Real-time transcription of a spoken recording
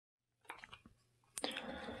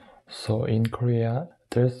So in Korea,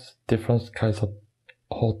 there's different kinds of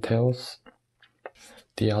hotels.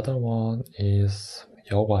 The other one is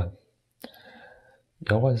Yeogan.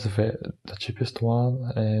 Yeogan is the cheapest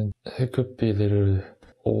one, and it could be a little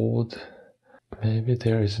old. Maybe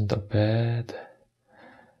there isn't a bed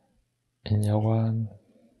in Yeogan.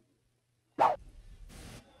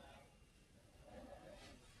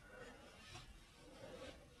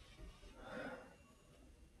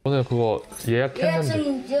 오늘 그거 예약했는데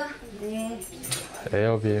예약성이죠? 네.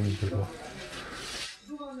 에어비앤비로.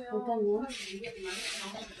 잠깐요.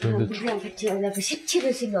 근데 우리랑 같이 올라가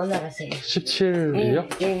 17층에 올라갔어요.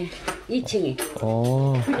 17이요? 네, 2층에.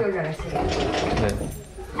 둘이 올라갔어요. 네.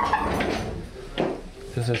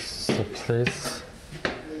 This is the place.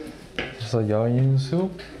 그래서 여인수.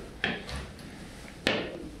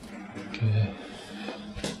 이렇게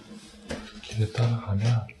길에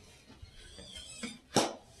따라가면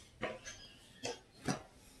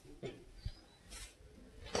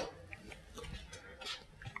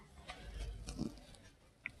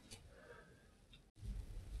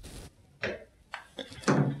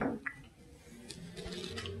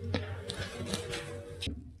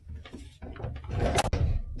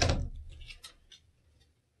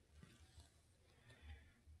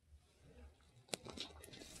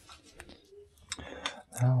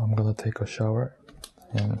Now I'm gonna take a shower,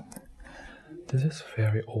 and this is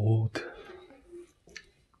very old.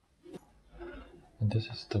 And this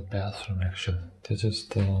is the bathroom actually. There's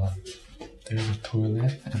a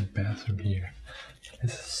toilet and bathroom here.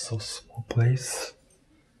 This is so small place.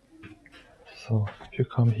 So if you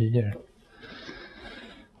come here,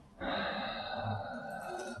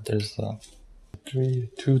 there's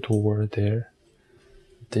two door there.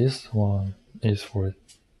 This one is for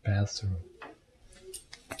bathroom.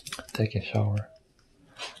 Take a shower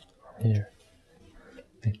from here,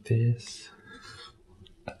 like this.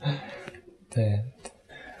 Then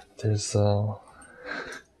there's a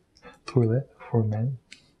toilet for men.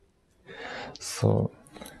 So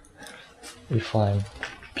if I'm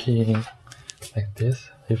peeing like this,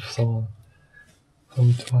 if someone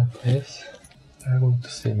comes to my place, they're going to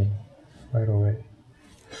see me right away.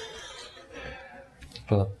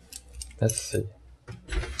 But let's see.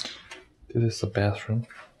 This is the bathroom.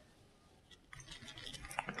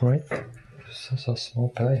 Right? This is a small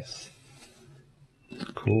place.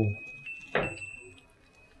 Cool.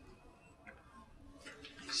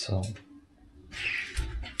 So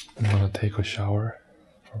I'm gonna take a shower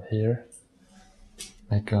from here.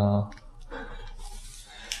 Like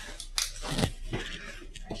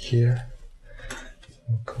here.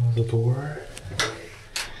 And close the door.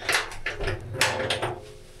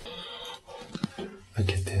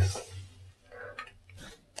 Look at this.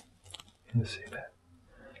 Can you see that?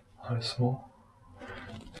 How small?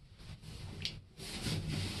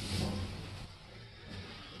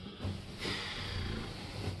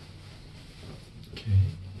 Okay.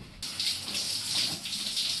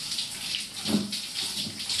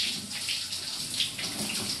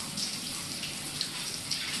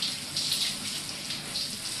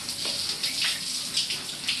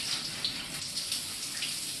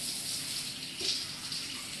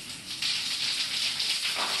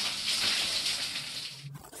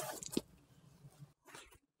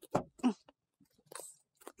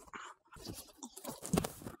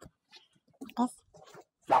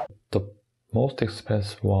 The most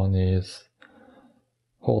expensive one is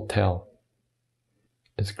hotel.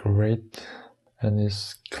 It's great and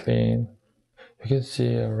it's clean. You can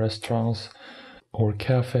see restaurants or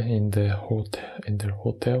cafe in the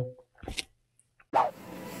hotel.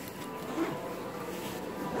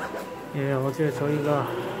 예, 어제 저희가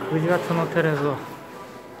그지 같은 호텔에서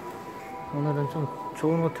오늘은 좀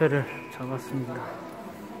좋은 호텔을 잡았습니다.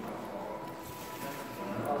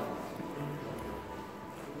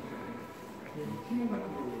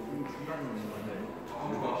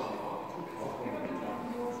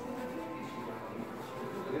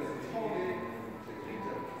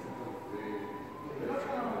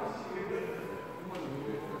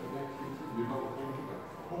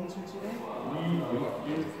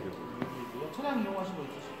 차량 이용하신 거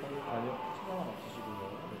있으실까요? 아니요, 차량은 없으시고요.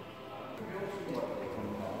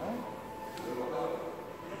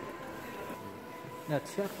 야,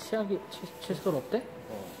 치약이 칫솔 없대?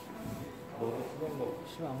 너도 쓰던 거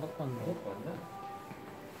씨발 안 갖고 왔는데?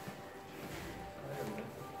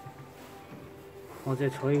 어제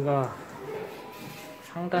저희가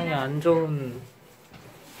상당히 안 좋은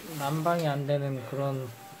난방이 안 되는 그런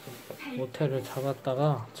모텔을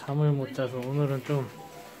잡았다가 잠을 못 자서 오늘은 좀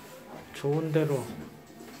좋은 데로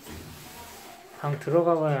방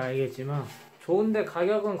들어가 봐야 알겠지만 좋은데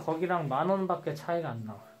가격은 거기랑 10,000원 밖에 차이가 안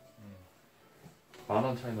나와.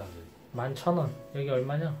 10,000원 차이 나지. 11,000원. 여기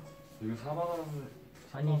얼마냐? 이거 4만원.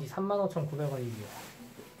 아니지, 35,900원이지.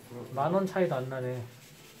 10,000원 차이도 안 나네.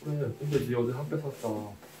 그래, 근데 니 어제 한 배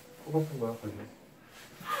샀잖아. 똑같은 거야, 가격.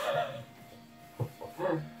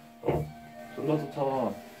 졸라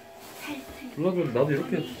좋잖아. 졸라 좋은데 나도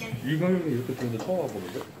이렇게 이 가격에 이렇게 좋은데 처음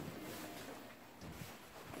와보는데?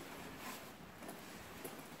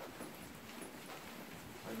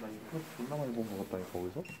 아니 나 이거 존나 많이 본 거 같다니까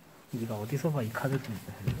거기서? 네가 어디서 봐, 이 카드 좀.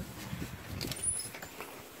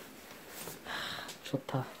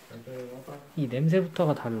 좋다. 이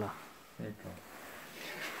냄새부터가 달라. 그러니까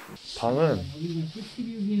방은 여기가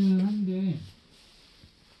시티뷰기는 한데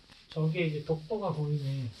저기에 이제 독도가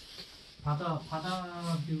보이네. 바다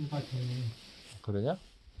뷰가 되네. 그러냐?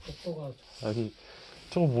 독도가. 여기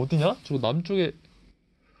저거 어디냐? 저거 남쪽에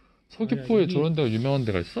서귀포에 여기 저런 데가 유명한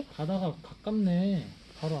데가 있어? 바다가 가깝네.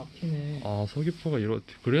 바로 앞이네. 아 서귀포가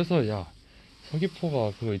그래서 야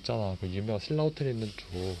서귀포가 그거 있잖아 그 유명한 신라 호텔 있는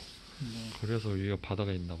쪽 그래서 여기가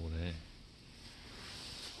바다가 있나 보네.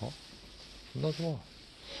 어? 존나 좋아.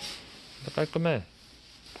 근데 깔끔해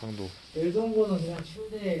방도. 일동고는 그냥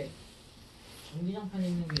침대에 전기장판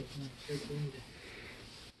있는 게 그냥 제일 좋은데.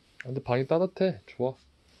 근데 방이 따뜻해. 좋아.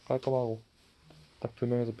 깔끔하고 딱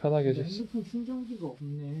 2명이서 편하게 근데 쉴 수. 핸드폰 충전기가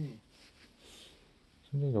없네.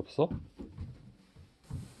 충전기 없어?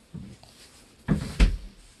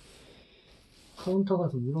 카운터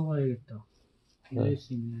가서 물어봐야겠다. 빌릴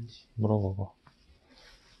수 있는지. 물어봐봐.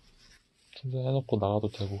 충전해놓고 나가도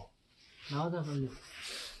되고. 나가자 빨리.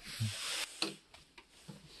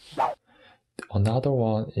 Another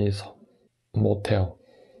one is motel.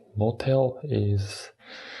 Motel is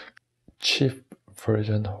cheap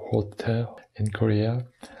version hotel in Korea.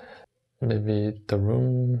 Maybe the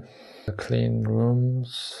clean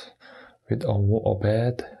rooms with a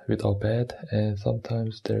bed, and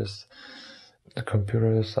sometimes there's the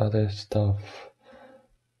computers, other stuff.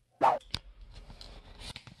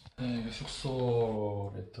 네,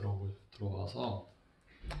 숙소에 들어와서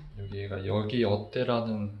여기가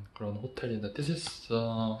여기어때라는 그런 호텔인데 this is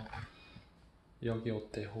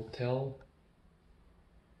Yeogi-eottae hotel.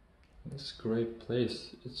 It's a great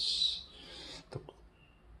place. It's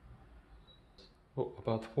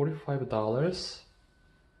about $45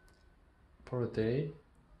 per day,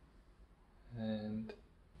 and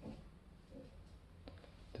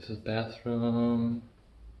this is bathroom.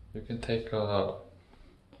 You can take a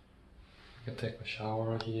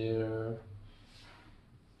shower here,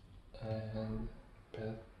 and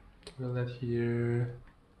toilet here,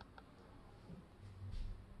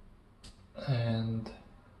 and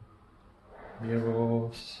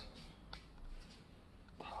mirrors,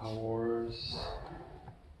 towers.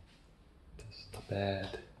 This is the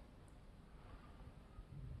bed.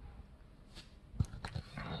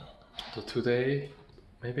 So today,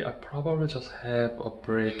 maybe I probably just have a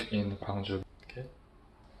break in Gwangju. Okay.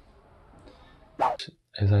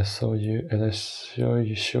 As I show you,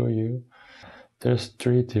 there's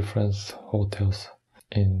 3 different hotels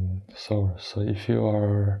in Seoul. So if you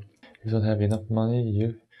don't have enough money,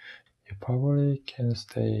 you probably can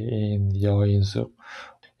stay in Yeosu.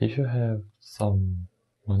 If you have some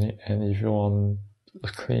money and if you want a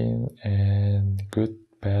clean and good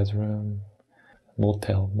bedroom,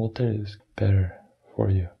 Motel is better for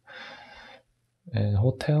you. And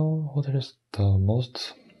hotel is the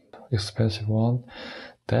most expensive one.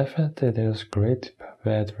 Definitely there's great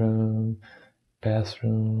bathroom,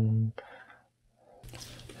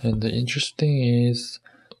 and the interesting is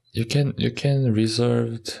you can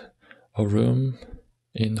reserve a room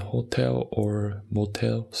in hotel or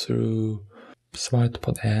motel through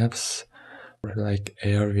smartphone apps like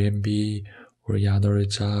Airbnb or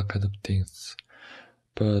Yanorija kind of things.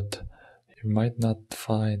 But you might not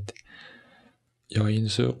find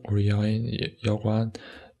Yeosu or Yeogwan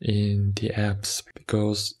in the apps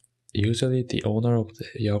because usually the owner of the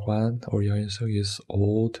Yeogwan or Yeosu is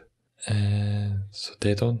old, and so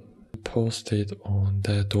they don't post it on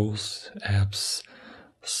those apps.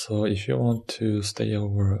 So if you want to stay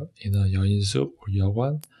over in a Yeosu or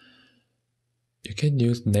Yeogwan, you can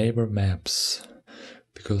use Naver Maps,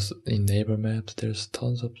 because in Naver Maps there's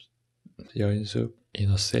tons of Yeosu in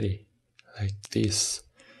a city like this,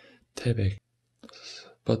 Taebaek.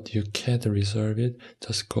 But you can't reserve it,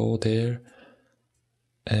 just go there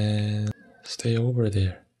and stay over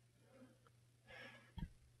there.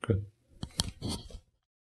 Good.